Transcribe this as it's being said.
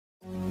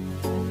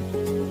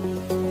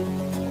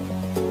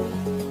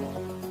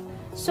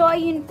So,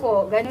 ayun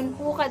po, ganun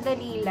po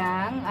kadali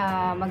lang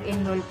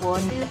mag-enroll po.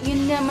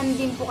 Yun naman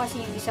din po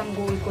kasi yung isang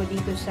goal ko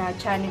dito sa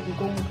channel.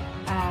 Kung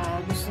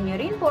gusto nyo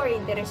rin po or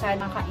interesado,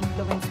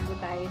 maka-influence po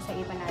tayo sa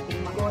iba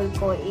nating goal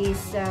ko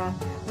is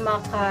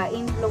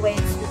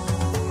maka-influence.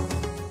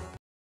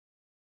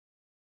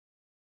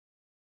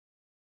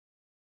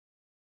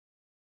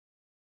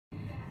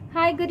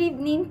 Hi, good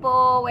evening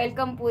po.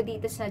 Welcome po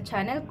dito sa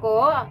channel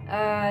ko.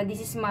 This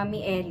is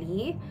Mami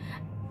Ellie.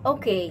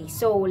 Okay,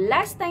 so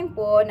last time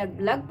po,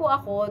 nag-vlog po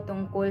ako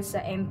tungkol sa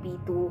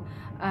MP2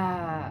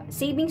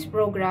 Savings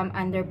Program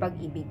under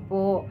Pag-ibig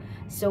po.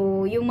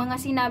 So, yung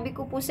mga sinabi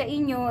ko po sa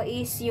inyo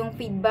is yung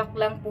feedback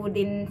lang po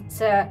din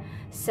sa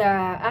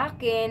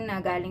akin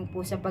na galing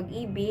po sa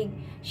Pag-ibig.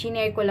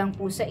 Shinare ko lang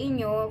po sa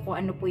inyo kung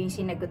ano po yung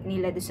sinagot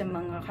nila do sa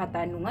mga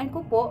katanungan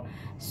ko po.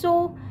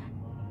 So,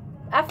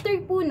 after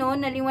po no,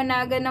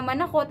 naliwanagan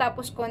naman ako,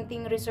 tapos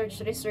konting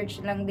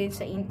research lang din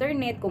sa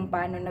internet kung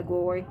paano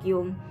nag-work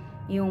yung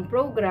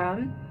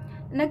program.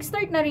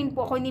 Nag-start na rin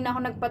po ako, hindi na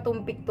ako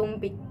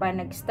nagpatumpik-tumpik pa.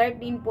 Nag-start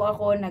din po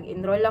ako,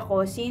 nag-enroll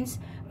ako since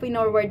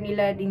pinorward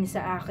nila din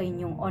sa akin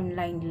yung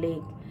online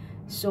link.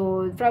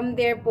 So, from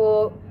there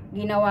po,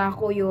 ginawa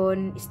ko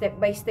yun,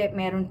 step by step.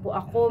 Meron po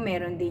ako,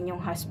 meron din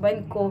yung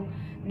husband ko.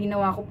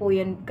 Ginawa ko po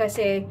yun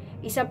kasi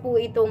isa po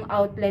itong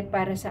outlet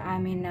para sa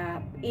amin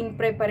na in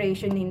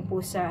preparation din po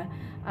sa,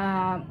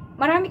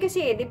 marami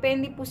kasi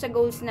depende po sa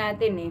goals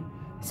natin eh.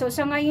 So,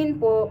 sa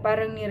ngayon po,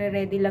 parang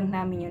nire-ready lang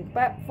namin yun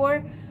for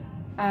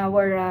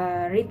our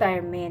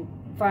retirement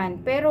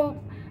fund. Pero,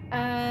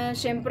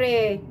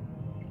 syempre,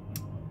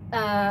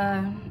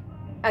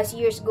 as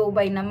years go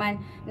by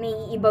naman,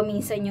 naiiba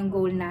minsan yung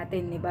goal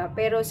natin, diba?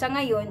 Pero sa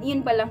ngayon,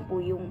 yun pa lang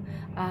po yung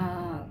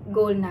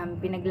goal namin,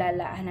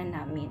 pinaglalaanan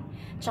namin.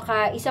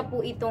 Tsaka, isa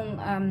po itong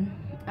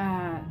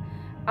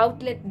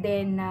outlet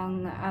din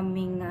ng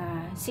aming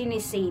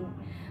sinisave.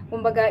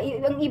 Kumbaga,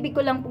 ang ibig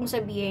ko lang pong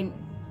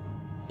sabihin,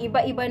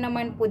 iba-iba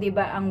naman po 'di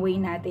ba ang way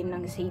natin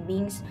ng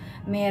savings.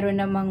 Meron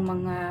namang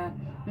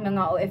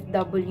mga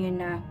OFW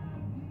na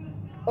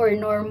or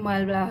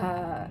normal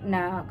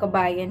na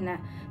kabayan na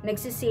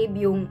nagsisave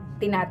yung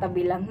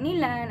tinatabi lang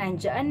nila,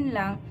 nandiyan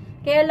lang.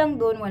 Kaya lang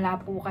doon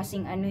wala po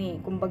kasing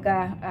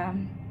kumbaga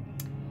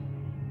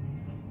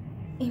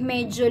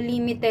medyo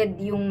limited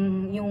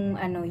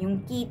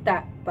yung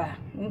kita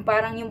pa. Yung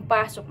parang yung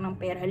pasok ng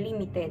pera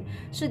limited.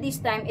 So this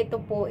time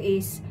ito po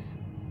is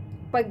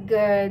pag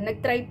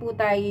nag-try po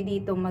tayo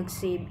dito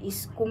mag-save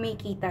is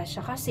kumikita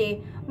siya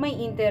kasi may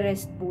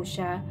interest po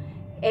siya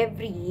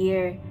every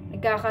year.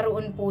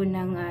 Nagkakaroon po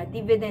ng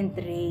dividend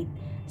rate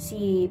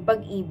si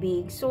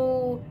Pag-ibig.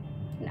 So,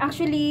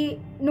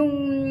 actually, nung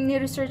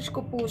ni-research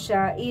ko po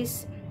siya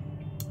is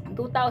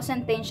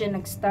 2010 siya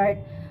nag-start.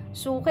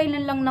 So,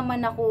 kailan lang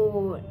naman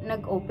ako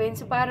nag-open.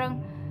 So,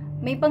 parang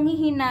may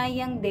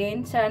panghihinayang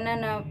din. Sana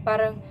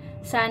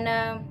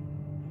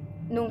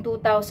nung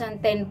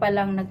 2010 pa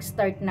lang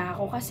nag-start na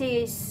ako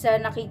kasi sa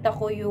nakita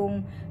ko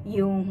yung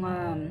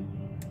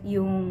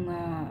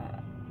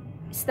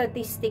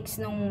statistics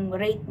nung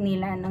rate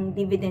nila ng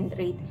dividend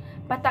rate,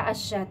 pataas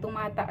siya,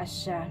 tumataas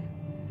siya.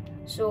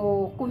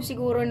 So kung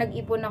siguro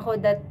nag-ipon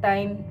ako that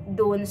time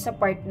doon sa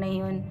part na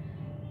yun,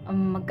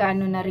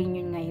 magkano na rin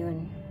yun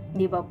ngayon,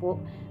 di ba po?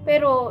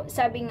 Pero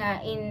sabi nga,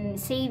 in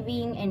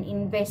saving and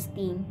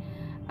investing,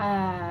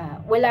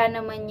 wala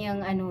naman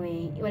yung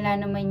wala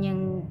naman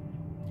yung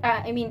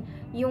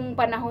yung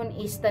panahon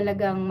is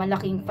talagang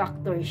malaking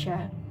factor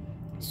siya.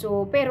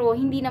 So, pero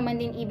hindi naman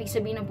din ibig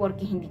sabihin na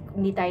porque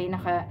hindi tayo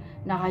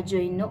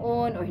naka-join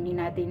noon or hindi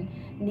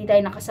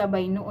tayo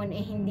nakasabay noon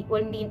hindi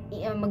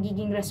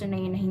magiging rason na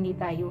yun na hindi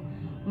tayo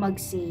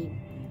mag-save.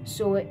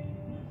 So,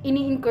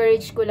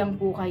 ini-encourage ko lang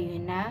po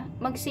kayo na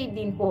mag-save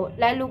din po.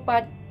 Lalo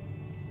pa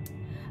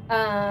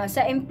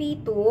sa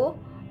MP2,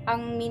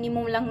 ang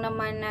minimum lang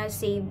naman na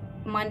save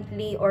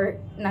monthly or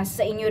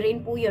nasa inyo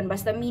rin po yun,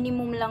 basta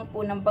minimum lang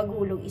po ng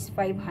paghulog is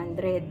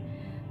 500.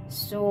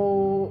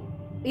 So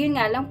yun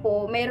nga lang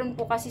po, meron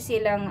po kasi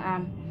silang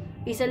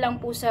isa lang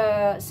po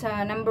sa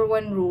number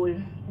 1 rule,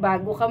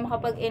 bago ka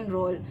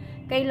makapag-enroll,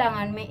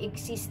 kailangan may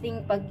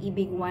existing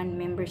Pag-ibig 1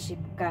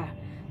 membership ka,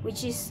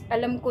 which is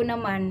alam ko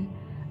naman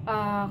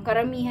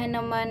karamihan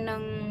naman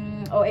ng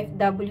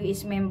OFW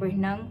is member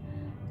ng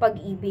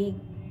Pag-ibig.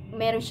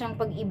 Meron siyang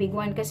Pag-ibig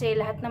 1 kasi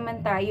lahat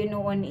naman tayo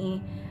noon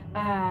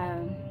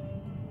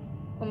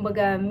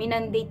kumbaga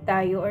minandate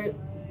tayo or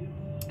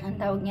ang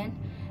tawag niyan,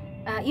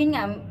 yun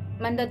nga,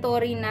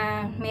 mandatory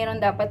na meron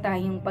dapat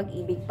tayong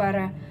Pag-ibig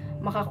para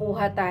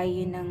makakuha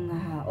tayo ng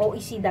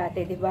OEC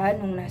dati, 'di ba?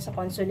 Nung nasa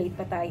consulate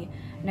pa tayo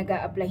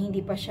nag-a-apply,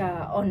 hindi pa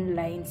siya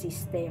online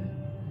system.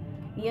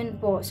 Yun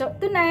po. So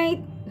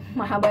tonight,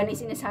 mahaba na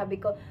yung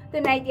sinasabi ko.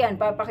 Tonight yan,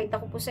 papakita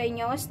ko po sa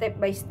inyo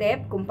step by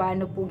step kung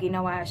paano po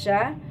ginawa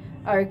siya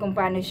or kung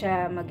paano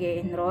siya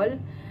mag-enroll.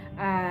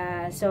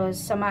 So,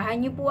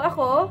 samahan nyo po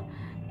ako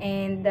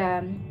and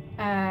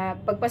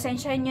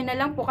pagpasensyahan nyo na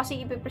lang po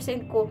kasi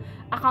ipipresent ko,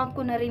 account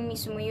ko na rin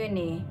mismo yun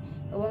eh.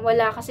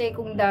 Wala kasi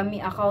kung dami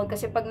account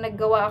kasi pag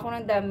naggawa ako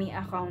ng dami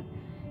account,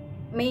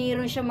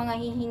 mayroon siya mga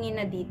hihingi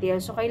na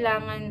details. So,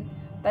 kailangan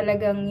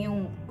talagang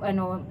yung,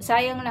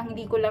 sayang lang,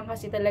 hindi ko lang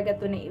kasi talaga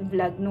to na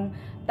i-vlog nung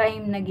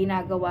time na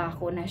ginagawa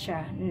ko na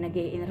siya,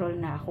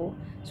 nag-e-enroll na ako.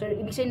 So,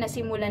 ibig sabihin,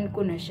 nasimulan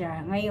ko na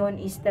siya. Ngayon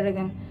is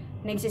talagang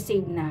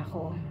nagsisave na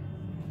ako.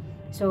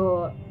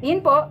 So,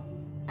 yun po.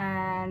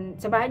 And,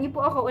 sabahan niyo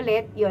po ako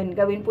ulit. Yun,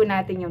 gawin po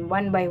natin yun,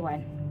 one by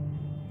one.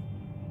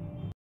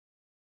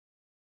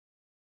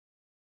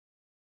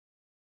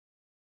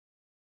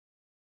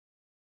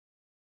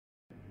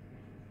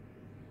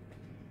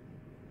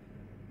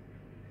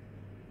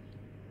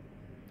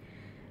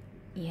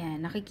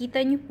 Yan,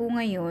 nakikita niyo po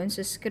ngayon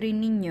sa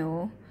screen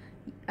ninyo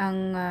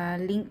ang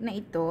link na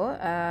ito,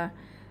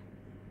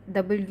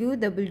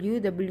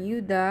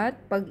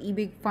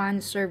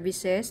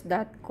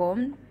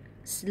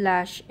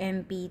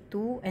 www.pag-ibigfundservices.com/MP2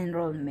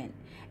 Enrollment.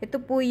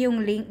 Ito po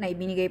yung link na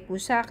ibinigay po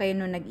sa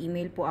akin nung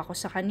nag-email po ako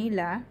sa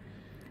kanila.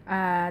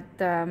 At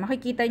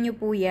makikita nyo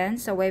po yan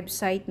sa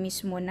website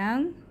mismo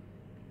ng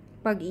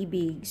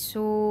Pag-ibig.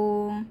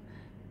 So,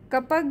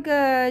 kapag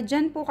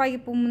dyan po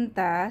kayo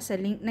pumunta sa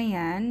link na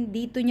yan,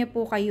 dito niya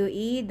po kayo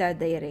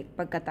i-direct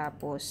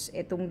pagkatapos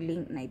itong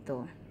link na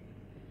ito.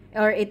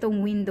 Or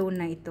itong window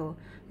na ito.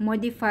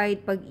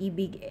 Modified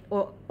Pag-ibig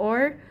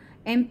or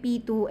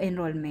MP2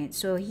 Enrollment.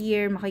 So,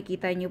 here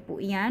makikita nyo po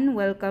yan.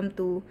 Welcome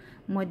to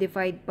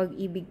Modified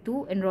Pag-ibig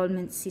 2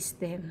 Enrollment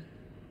System.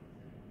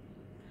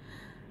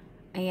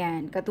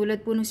 Ayan,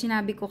 katulad po nung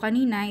sinabi ko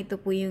kanina, ito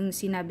po yung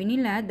sinabi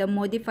nila, the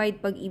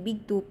Modified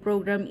Pag-ibig 2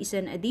 program is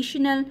an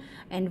additional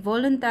and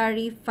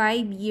voluntary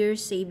 5-year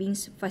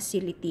savings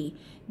facility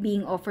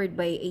being offered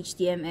by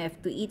HTMF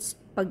to its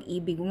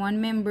Pag-ibig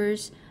 1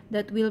 members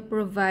that will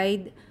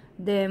provide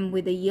them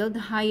with a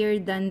yield higher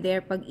than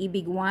their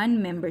Pag-ibig 1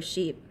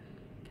 membership.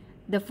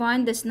 The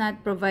fund does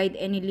not provide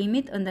any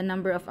limit on the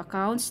number of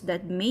accounts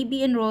that may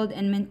be enrolled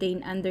and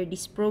maintained under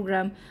this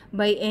program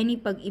by any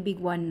Pag-ibig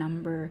 1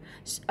 member.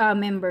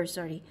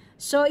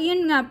 So,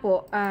 yun nga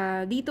po,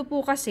 dito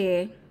po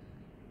kasi,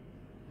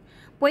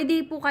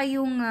 pwede po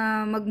kayong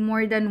mag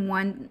more than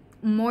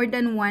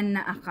one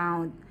na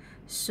account.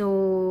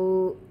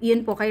 So,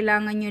 yun po,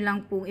 kailangan nyo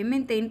lang po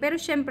i-maintain.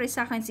 Pero syempre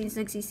sa akin, since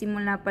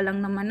nagsisimula pa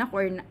lang naman ako,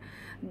 or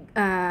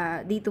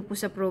dito po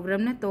sa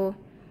program na to,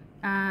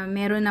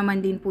 meron naman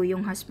din po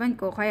yung husband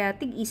ko, kaya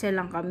tig-isa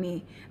lang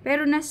kami.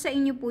 Pero nasa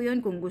inyo po yun,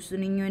 kung gusto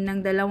ninyo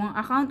ng 2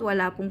 account,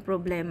 wala pong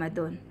problema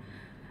doon.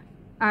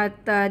 At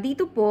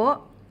dito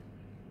po,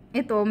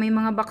 ito, may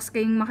mga box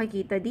kayong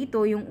makikita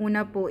dito. Yung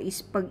una po is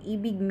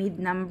Pag-ibig mid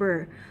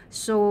number.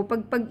 So,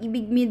 pag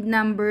Pag-ibig mid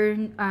number,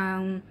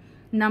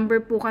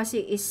 number po kasi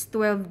is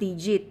 12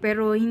 digit.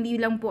 Pero hindi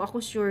lang po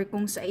ako sure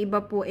kung sa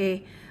iba po 12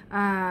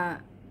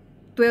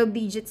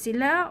 digit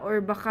sila,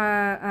 or baka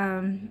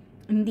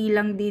hindi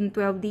lang din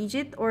 12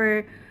 digit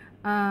or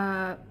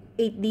 8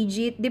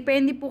 digit.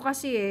 Depende po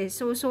kasi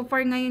So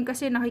far ngayon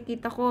kasi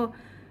nakikita ko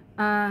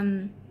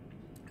 12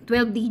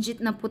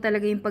 digit na po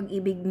talaga yung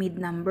Pag-ibig mid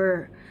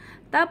number.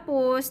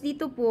 Tapos,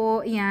 dito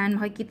po, yan,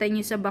 makikita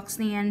nyo sa box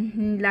na yan,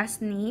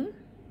 last name,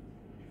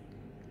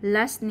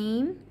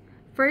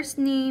 first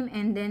name,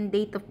 and then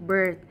date of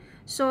birth.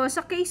 So,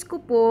 sa case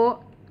ko po,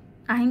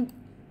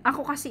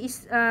 ako kasi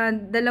is,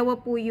 dalawa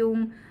po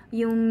yung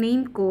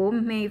name ko,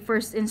 may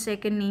first and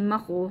second name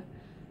ako.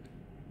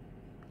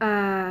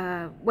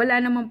 Wala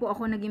naman po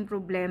ako naging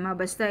problema,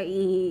 basta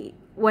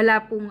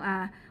wala pong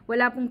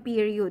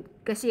period,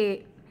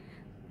 kasi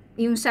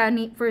yung sa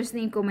first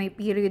name ko may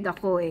period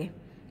ako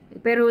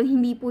pero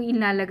hindi po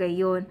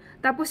ilalagay yon.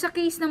 Tapos sa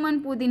case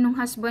naman po din ng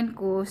husband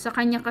ko, sa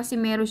kanya kasi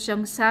meron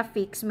siyang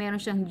suffix, meron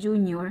siyang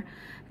junior,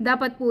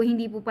 dapat po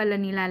hindi po pala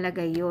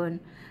nilalagay yon,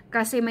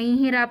 kasi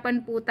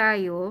mahihirapan po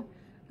tayo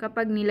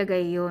kapag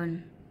nilagay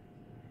yon.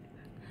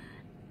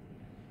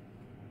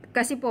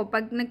 Kasi po,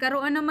 pag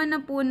nagkaroon naman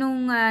na po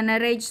nung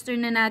na-register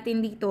na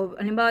natin dito,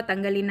 halimbawa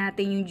tanggalin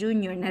natin yung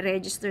junior,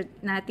 na-register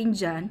natin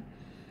dyan,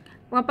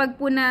 kapag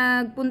po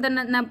napunta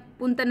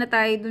na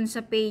tayo dun sa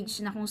page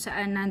na kung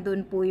saan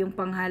nandun po yung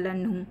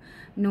pangalan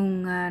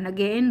nung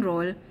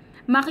nag-e-enroll,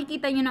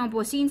 makikita nyo naman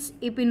po, since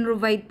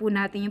ipin-provide po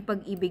natin yung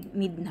Pag-ibig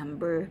mid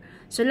number.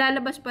 So,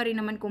 lalabas pa rin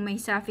naman kung may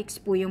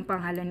suffix po yung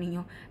pangalan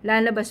ninyo.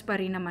 Lalabas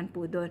pa rin naman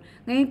po doon.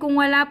 Ngayon, kung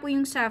wala po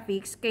yung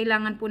suffix,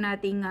 kailangan po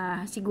nating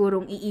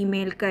sigurong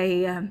i-email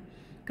kay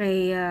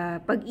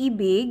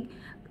Pag-ibig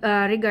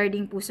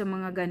regarding po sa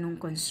mga ganong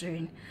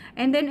concern.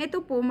 And then,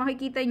 ito po,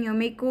 makikita nyo,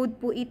 may code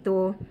po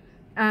ito.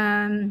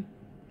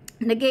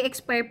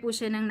 Nag-e-expire po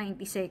siya ng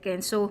 90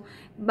 seconds. So,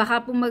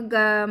 baka po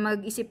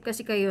mag-isip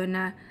kasi kayo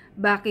na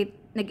bakit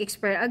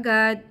nag-expire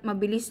agad,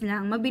 mabilis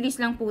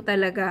lang po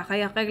talaga,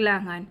 kaya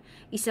kailangan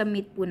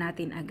i-submit po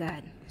natin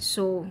agad.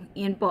 So,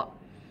 yun po.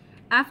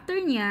 After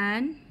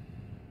nyan,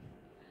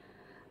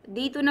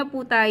 dito na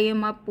po tayo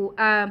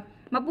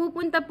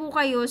mapupunta po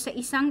kayo sa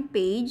isang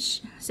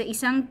page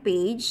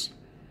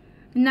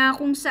na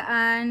kung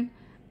saan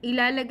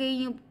ilalagay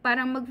nyo,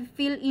 parang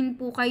mag-fill in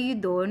po kayo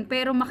doon,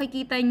 pero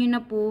makikita nyo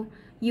na po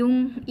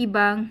yung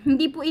ibang,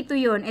 hindi po ito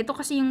yon. Ito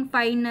kasi yung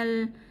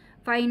final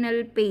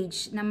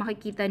page na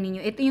makikita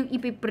ninyo. Ito yung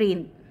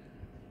ipiprint.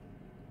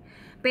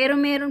 Pero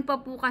meron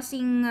pa po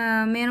kasing,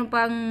 meron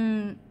pang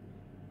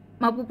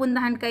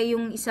mapupuntahan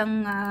kayong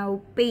isang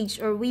page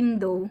or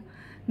window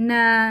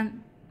na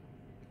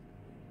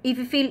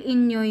i-fill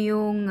in nyo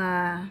yung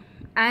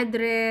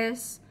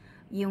address,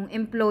 yung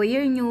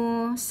employer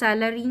nyo,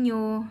 salary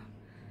nyo,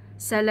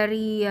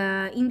 salary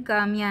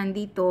income, yan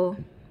dito.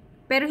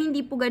 Pero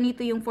hindi po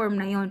ganito yung form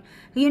na yon.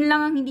 Yun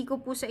lang ang hindi ko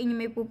po sa inyo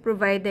may po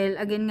provide dahil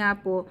again nga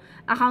po,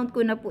 account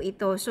ko na po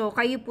ito. So,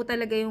 kayo po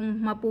talaga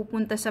yung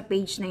mapupunta sa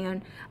page na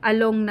yon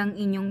along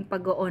ng inyong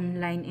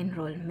pag-online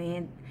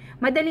enrollment.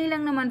 Madali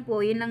lang naman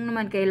po, yun lang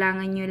naman,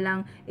 kailangan nyo lang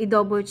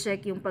i-double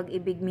check yung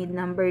pag-ibig mid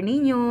number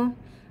ninyo.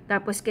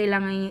 Tapos,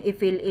 kailangan nyo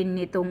i-fill in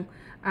nitong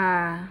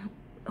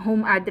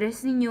home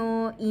address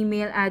ninyo,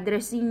 email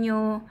address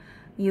ninyo,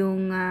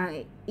 yung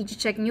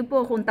i-check nyo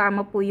po kung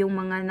tama po yung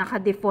mga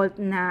naka-default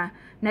na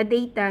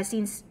data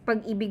since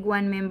pag-ibig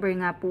 1 member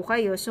nga po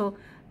kayo. So,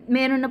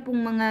 meron na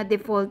pong mga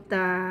default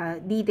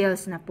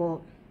details na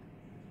po.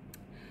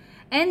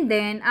 And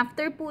then,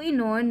 after po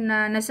inon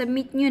na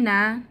nasubmit nyo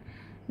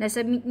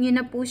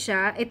na po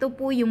siya, ito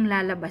po yung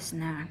lalabas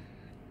na.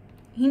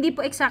 Hindi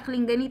po exactly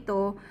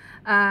ganito,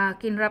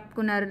 kinwrap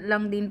ko na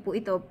lang din po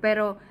ito,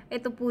 pero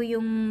ito po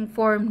yung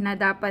form na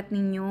dapat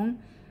ninyong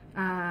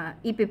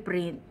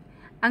ipiprint.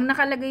 Ang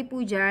nakalagay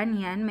po dyan,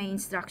 yan, may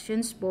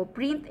instructions po.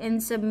 Print and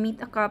submit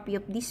a copy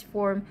of this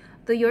form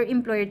to your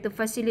employer to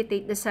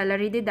facilitate the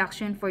salary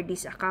deduction for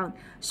this account.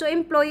 So,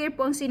 employer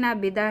po ang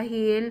sinabi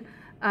dahil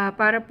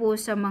para po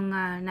sa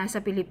mga nasa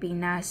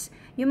Pilipinas.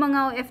 Yung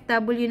mga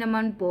OFW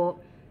naman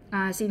po,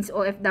 since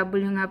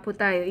OFW nga po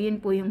tayo,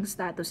 yun po yung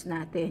status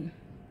natin.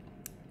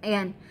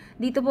 Ayan,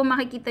 dito po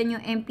makikita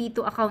nyo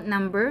MP2 account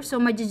number.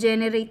 So,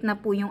 ma-generate na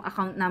po yung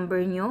account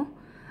number nyo.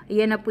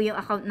 Ayan na po yung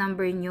account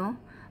number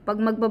nyo. Pag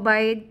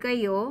magbabayad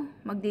kayo,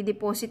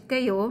 magdi-deposit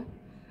kayo,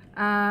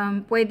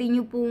 pwede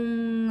nyo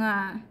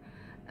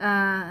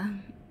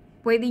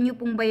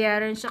pong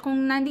bayaran siya.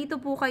 Kung nandito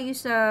po kayo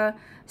sa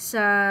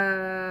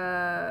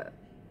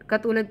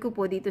katulad ko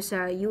po dito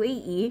sa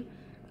UAE,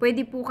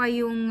 pwede po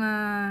kayong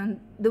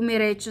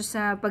dumiretso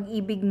sa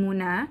pag-ibig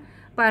muna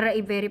para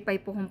i-verify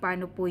po kung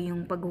paano po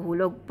yung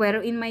paghuhulog.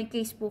 Pero in my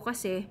case po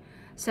kasi,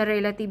 sa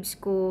relatives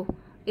ko,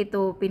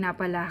 ito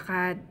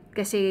pinapalakad.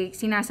 Kasi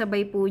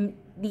sinasabay po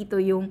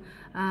dito yung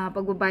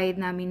pagbabayad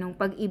namin ng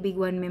pag-ibig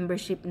 1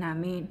 membership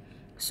namin.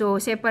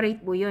 So, separate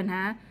po yun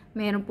ha.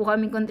 Meron po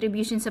kaming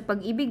contribution sa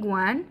pag-ibig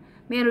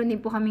 1, meron din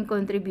po kaming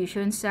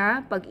contribution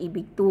sa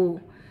pag-ibig 2.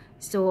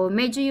 So,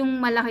 medyo yung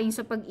malaki yung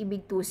sa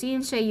pag-ibig 2,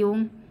 since siya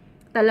yung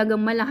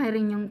talagang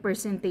malaki rin yung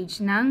percentage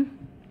ng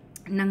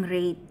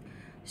rate.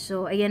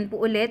 So, ayan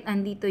po ulit,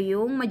 andito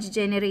yung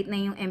mag-generate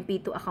na yung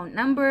MP2 account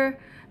number.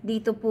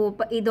 Dito po,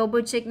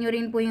 i-double check nyo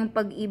rin po yung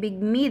pag-ibig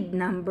mid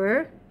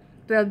number.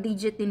 12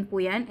 digit din po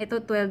yan.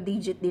 Ito 12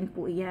 digit din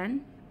po yan.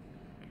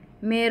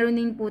 Meron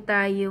din po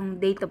tayong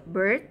date of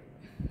birth.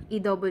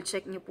 I-double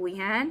check nyo po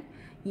yan.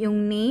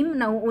 Yung name,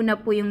 nauuna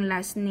po yung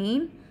last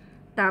name.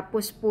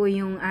 Tapos po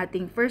yung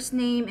ating first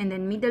name and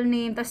then middle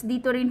name. Tapos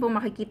dito rin po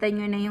makikita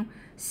nyo na yung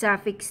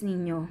suffix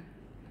ninyo.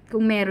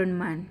 Kung meron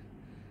man.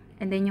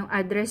 And then yung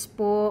address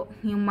po,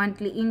 yung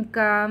monthly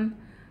income,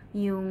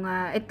 yung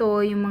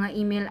ito, yung mga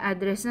email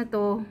address na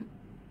to,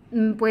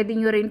 pwede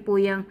nyo rin po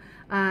yung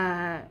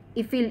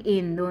i-fill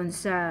in doon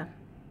sa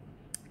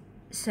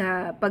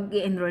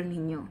pag-i-enroll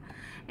ninyo.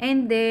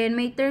 And then,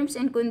 may terms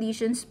and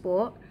conditions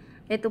po.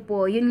 Ito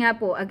po, yun nga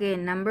po,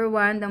 again, number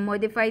 1, the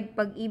modified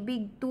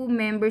Pag-ibig 2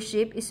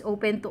 membership is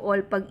open to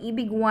all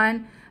Pag-ibig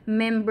 1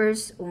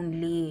 members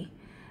only.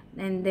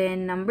 And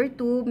then, number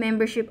 2,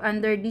 membership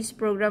under this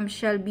program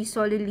shall be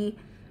solely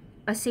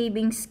a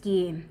savings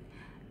scheme.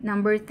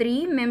 Number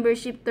 3,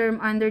 membership term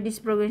under this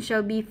program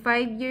shall be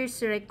 5 years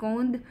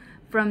reckoned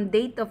from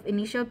date of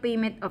initial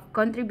payment of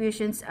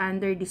contributions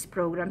under this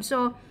program.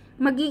 So,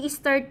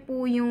 magi-start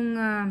po yung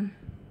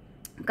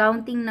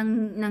counting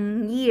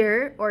ng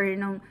year or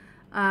ng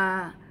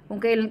kung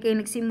kailan kayo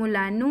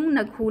nagsimula nung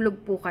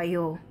naghulog po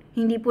kayo.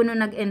 Hindi po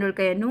nung nag-enroll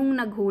kayo, nung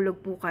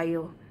naghulog po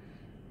kayo.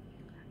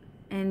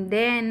 And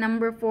then,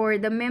 number 4,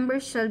 the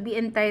members shall be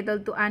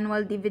entitled to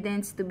annual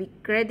dividends to be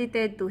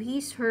credited to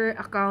his/her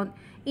account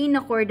in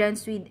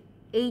accordance with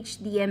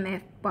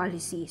HDMF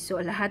policy.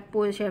 So, lahat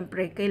po,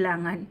 syempre,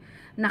 kailangan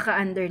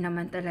naka-under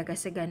naman talaga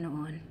sa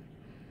ganoon.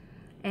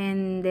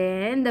 And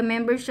then, the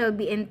member shall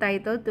be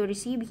entitled to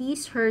receive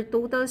his/her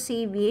total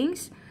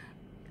savings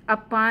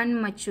upon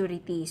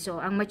maturity.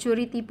 So, ang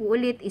maturity po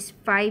ulit is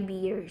 5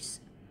 years.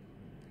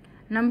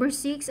 Number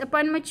 6,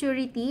 upon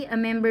maturity, a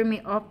member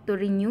may opt to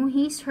renew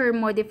his/her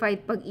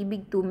modified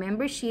Pag-ibig 2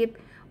 membership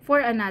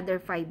for another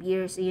 5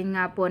 years. Iyon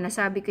nga po,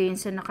 nasabi ko yun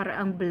sa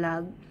nakaraang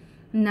vlog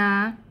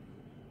na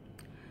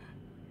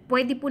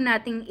pwede po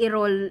nating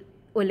i-roll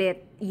ulit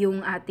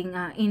yung ating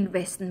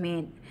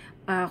investment.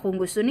 Kung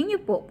gusto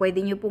niyo po, pwede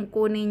niyo pong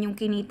kunin yung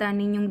kinita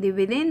ninyong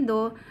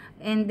dividendo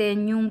and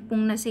then yung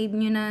pong na-save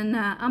nyo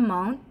na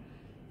amount,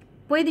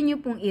 pwede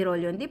niyo pong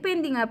i-roll yun.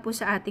 Depende nga po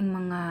sa ating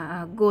mga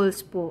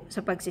goals po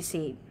sa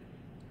pagsisave.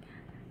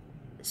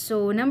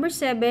 So, number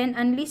 7,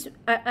 unless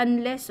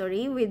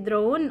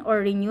withdrawn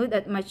or renewed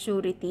at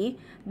maturity,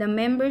 the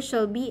member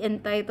shall be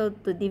entitled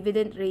to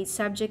dividend rate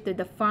subject to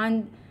the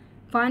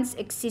fund's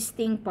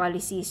existing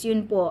policies.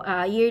 Yun po,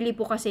 yearly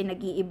po kasi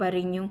nag-iiba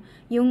rin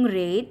yung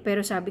rate,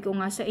 pero sabi ko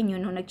nga sa inyo,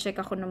 nung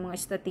nag-check ako ng mga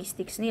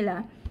statistics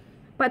nila,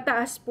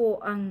 pataas po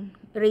ang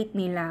rate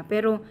nila.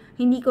 Pero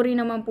hindi ko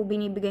rin naman po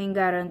binibigay yung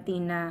guarantee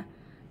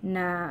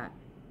na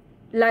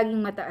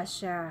laging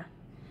mataas siya.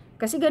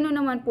 Kasi gano'n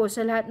naman po,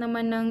 sa lahat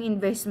naman ng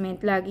investment,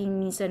 laging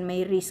minsan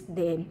may risk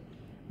din.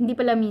 Hindi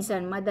pala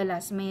minsan,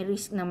 madalas may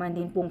risk naman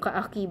din pong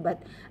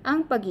kaakibat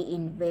ang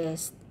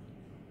pag-i-invest.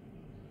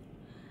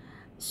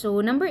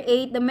 So, number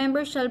 8, the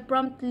member shall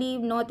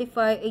promptly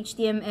notify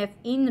HTMF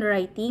in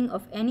writing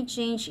of any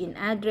change in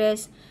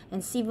address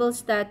and civil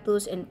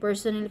status and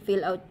personally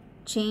fill out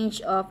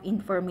change of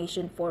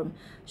information form.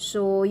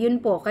 So,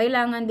 yun po,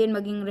 kailangan din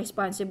maging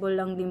responsible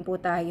lang din po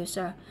tayo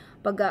sa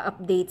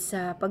pag-update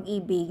sa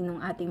pag-ibig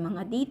ng ating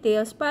mga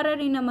details para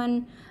rin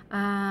naman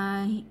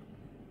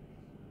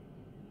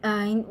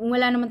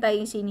wala naman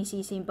tayong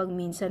sinisisi pag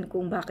minsan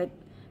kung bakit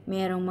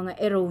merong mga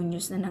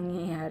erroneous na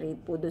nangyayari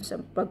po doon sa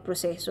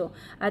pagproseso.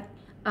 At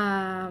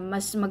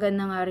mas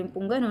maganda nga rin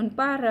pong ganun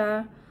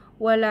para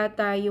wala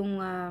tayong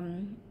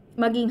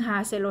maging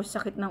hassle o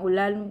sakit ng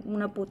ulan.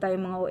 Muna po tayo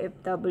mga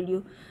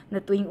OFW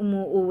na tuwing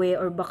umuuwi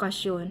or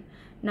bakasyon,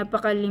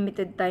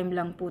 napaka-limited time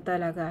lang po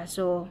talaga.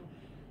 So,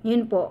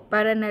 yun po,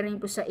 para na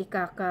rin po sa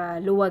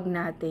ikakaluwag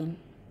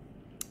natin.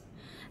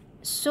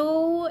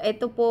 So,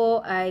 ito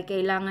po ay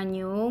kailangan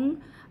yung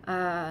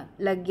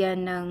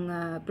lagyan ng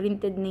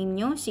printed name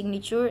nyo,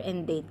 signature,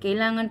 and date.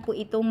 Kailangan po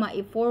itong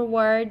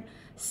ma-forward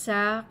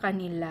sa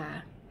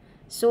kanila.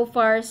 So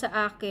far sa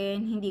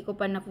akin, hindi ko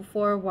pa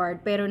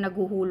na-forward, pero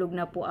naguhulog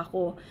na po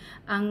ako.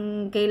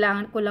 Ang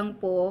kailangan ko lang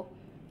po,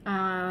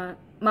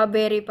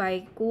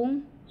 ma-verify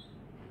kung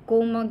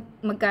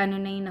magkano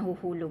na yung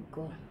nahuhulog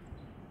ko.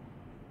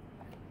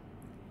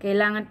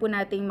 Kailangan po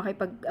nating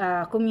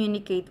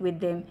makipag-communicate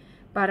with them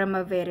para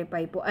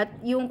ma-verify po. At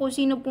yung kung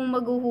sino pong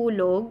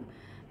maghuhulog,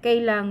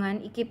 kailangan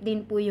i-keep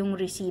din po yung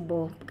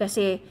resibo.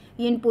 Kasi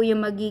yun po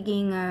yung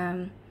magiging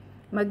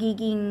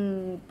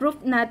proof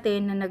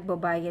natin na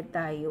nagbabayad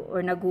tayo or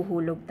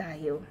naghuhulog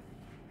tayo.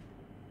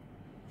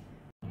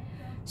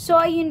 So,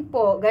 ayun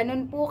po,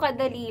 ganun po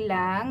kadali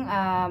lang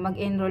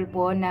mag-enroll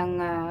po ng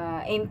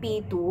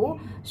MP2.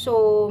 So,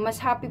 mas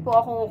happy po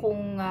ako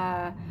kung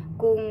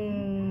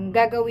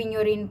gagawin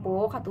nyo rin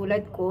po,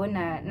 katulad ko,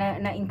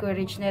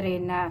 na-encourage na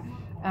rin na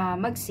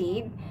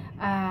mag-save.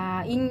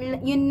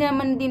 Yun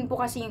naman din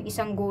po kasi yung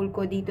isang goal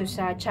ko dito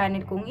sa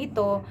channel kong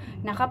ito,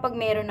 na kapag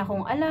meron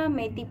akong alam,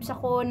 may tips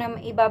ako na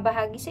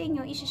ibabahagi sa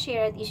inyo,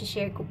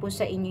 isi-share ko po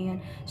sa inyo yun.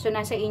 So,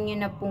 nasa inyo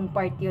na pong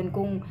part yun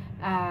kung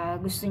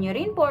gusto nyo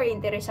rin po or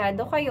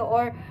interesado kayo,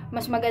 or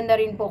mas maganda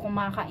rin po kung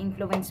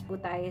makaka-influence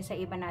po tayo sa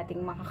iba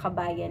nating mga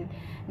kabayan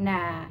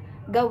na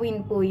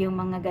gawin po yung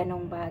mga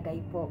ganong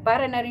bagay po.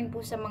 Para na rin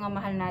po sa mga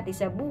mahal natin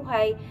sa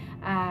buhay,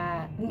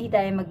 hindi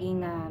tayo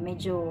maging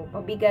medyo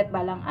pabigat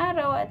balang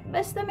araw, at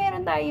basta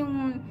meron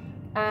tayong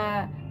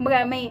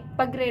may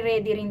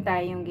pagre-ready rin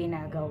tayong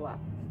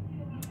ginagawa.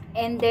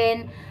 And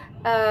then,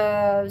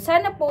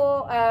 sana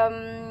po,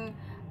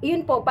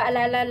 yun po,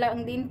 paalala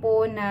lang din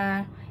po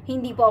na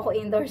hindi po ako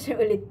endorser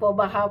ulit po.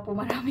 Baka po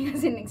marami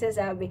kasi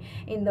nagsasabi,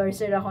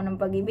 endorser ako ng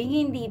pag-ibig.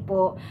 Hindi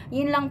po.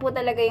 Yun lang po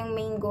talaga yung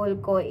main goal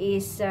ko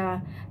is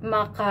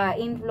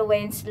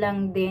maka-influence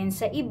lang din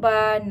sa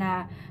iba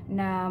na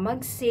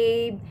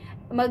mag-save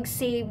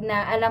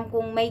na alam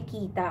kong may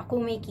kita,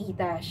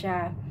 kumikita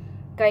siya.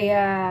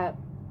 Kaya,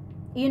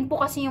 yun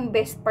po kasi yung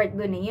best part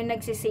dun yung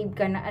nagsisave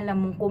ka na alam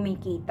mong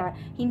kumikita.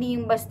 Hindi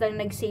yung basta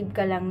nag-save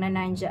ka lang na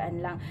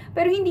nandyan lang.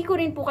 Pero hindi ko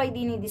rin po kayo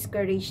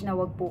discourage na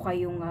wag po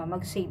kayong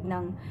mag-save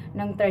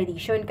ng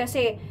tradition.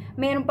 Kasi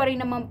meron pa rin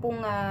naman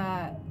pong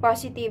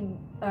positive,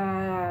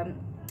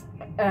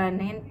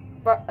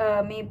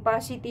 may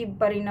positive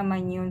pa rin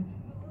naman yun.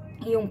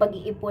 Yung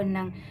pag-iipon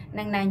ng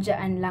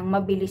nandyan lang,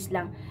 mabilis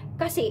lang.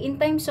 Kasi in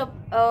times of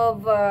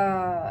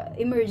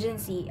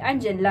emergency,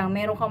 andyan lang,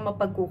 meron kang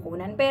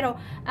mapagkukunan. Pero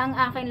ang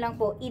akin lang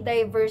po,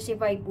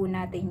 i-diversify po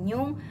natin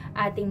yung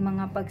ating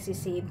mga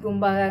pagsisave.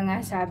 Kumbaga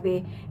nga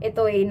sabi,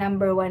 ito ay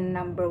number one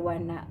na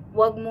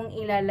huwag mong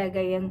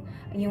ilalagay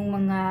yung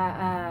mga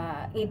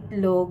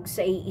itlog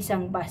sa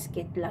isang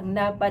basket lang.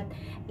 Dapat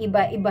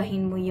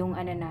iba-ibahin mo yung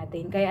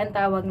natin. Kaya ang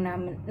tawag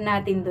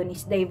natin doon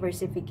is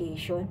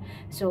diversification.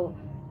 So,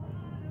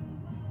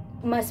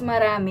 mas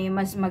marami,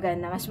 mas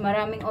maganda. Mas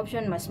maraming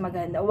option, mas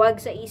maganda.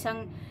 Huwag sa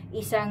isang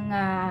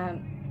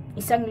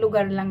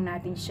lugar lang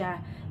natin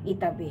siya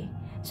itabi.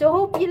 So,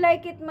 hope you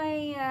like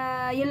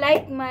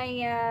my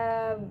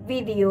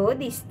video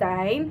this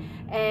time.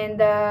 And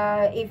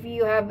if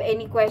you have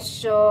any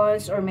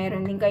questions or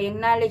meron din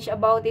kayong knowledge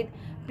about it,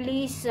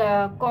 please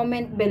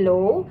comment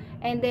below.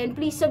 And then,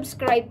 please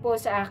subscribe po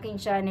sa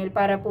aking channel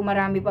para po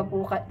marami pa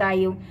po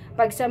tayong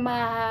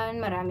pagsamahan.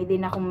 Marami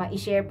din akong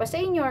ma-share pa sa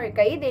inyo, or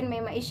kayo din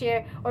may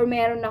ma-share, or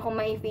meron akong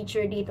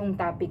ma-feature ditong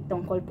topic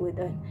tungkol po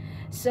doon.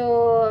 So,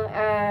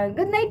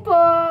 good night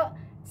po!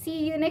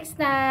 See you next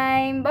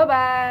time.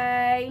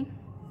 Bye-bye!